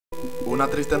Una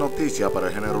triste noticia para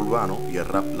el género urbano y el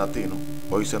rap latino.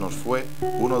 Hoy se nos fue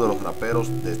uno de los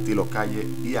raperos de estilo calle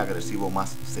y agresivo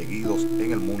más seguidos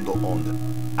en el mundo under,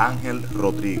 Ángel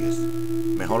Rodríguez,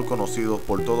 mejor conocido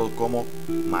por todos como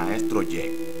Maestro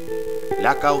Yek.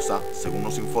 La causa, según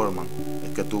nos informan,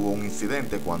 es que tuvo un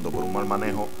incidente cuando por un mal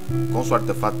manejo con su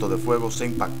artefacto de fuego se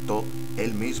impactó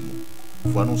él mismo.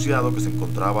 Fue anunciado que se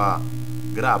encontraba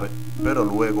grave, pero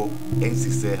luego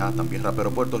MC Ceja, también rapero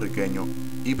puertorriqueño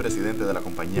y presidente de la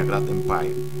compañía Grand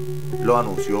Empire, lo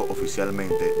anunció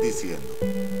oficialmente diciendo: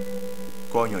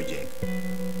 "Coño Yek,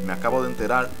 me acabo de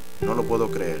enterar, no lo puedo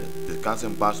creer, descansa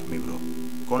en paz mi bro",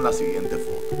 con la siguiente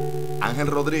foto. Ángel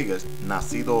Rodríguez,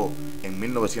 nacido en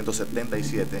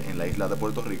 1977 en la isla de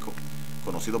Puerto Rico,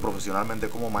 conocido profesionalmente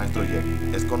como Maestro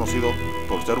Yek, es conocido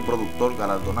por ser un productor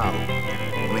galardonado,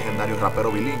 un legendario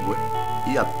rapero bilingüe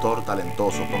y actor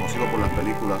talentoso, conocido por las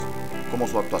películas como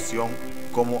su actuación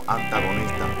como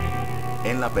antagonista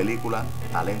en la película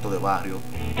Talento de Barrio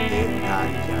de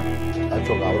calle.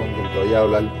 Tacho, cabrón, con que oye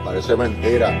hablar, parece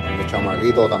mentira. El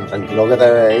chamaquito tan tranquilo que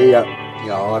te veía y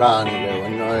ahora ni que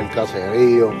dueño del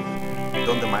caserío.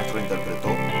 Donde Maestro interpretó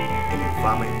el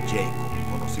infame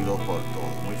Jacob, conocido por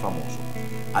todos, muy famoso.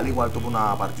 Al igual tuvo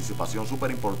una participación súper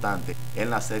importante en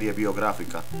la serie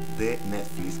biográfica de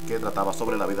Netflix que trataba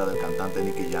sobre la vida del cantante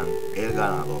Nicky Jam, el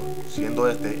ganador, siendo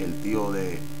este el tío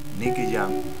de Nicky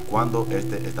Jam cuando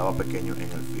este estaba pequeño en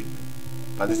el filme,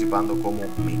 participando como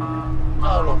Mickey.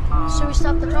 Should we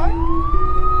stop the car?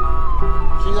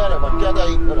 Sí, dale, parquéate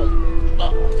ahí, pero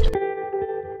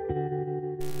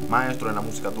Maestro en la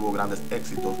música tuvo grandes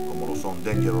éxitos como lo son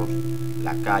Dangerous,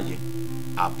 La Calle,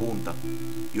 Apunta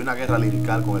y una guerra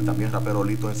lirical con el también rapero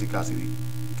Lito en Cassidy,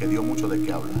 que dio mucho de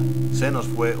qué hablar. Se nos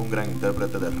fue un gran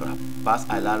intérprete del rap. Paz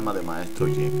al alma de Maestro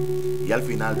Yek. Y al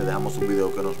final te dejamos un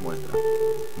video que nos muestra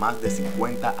más de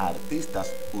 50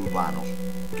 artistas urbanos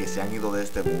que se han ido de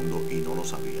este mundo y no lo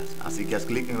sabías. Así que haz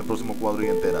clic en el próximo cuadro y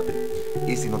entérate.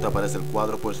 Y si no te aparece el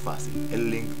cuadro, pues fácil,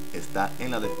 el link está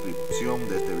en la descripción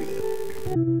de este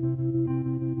video.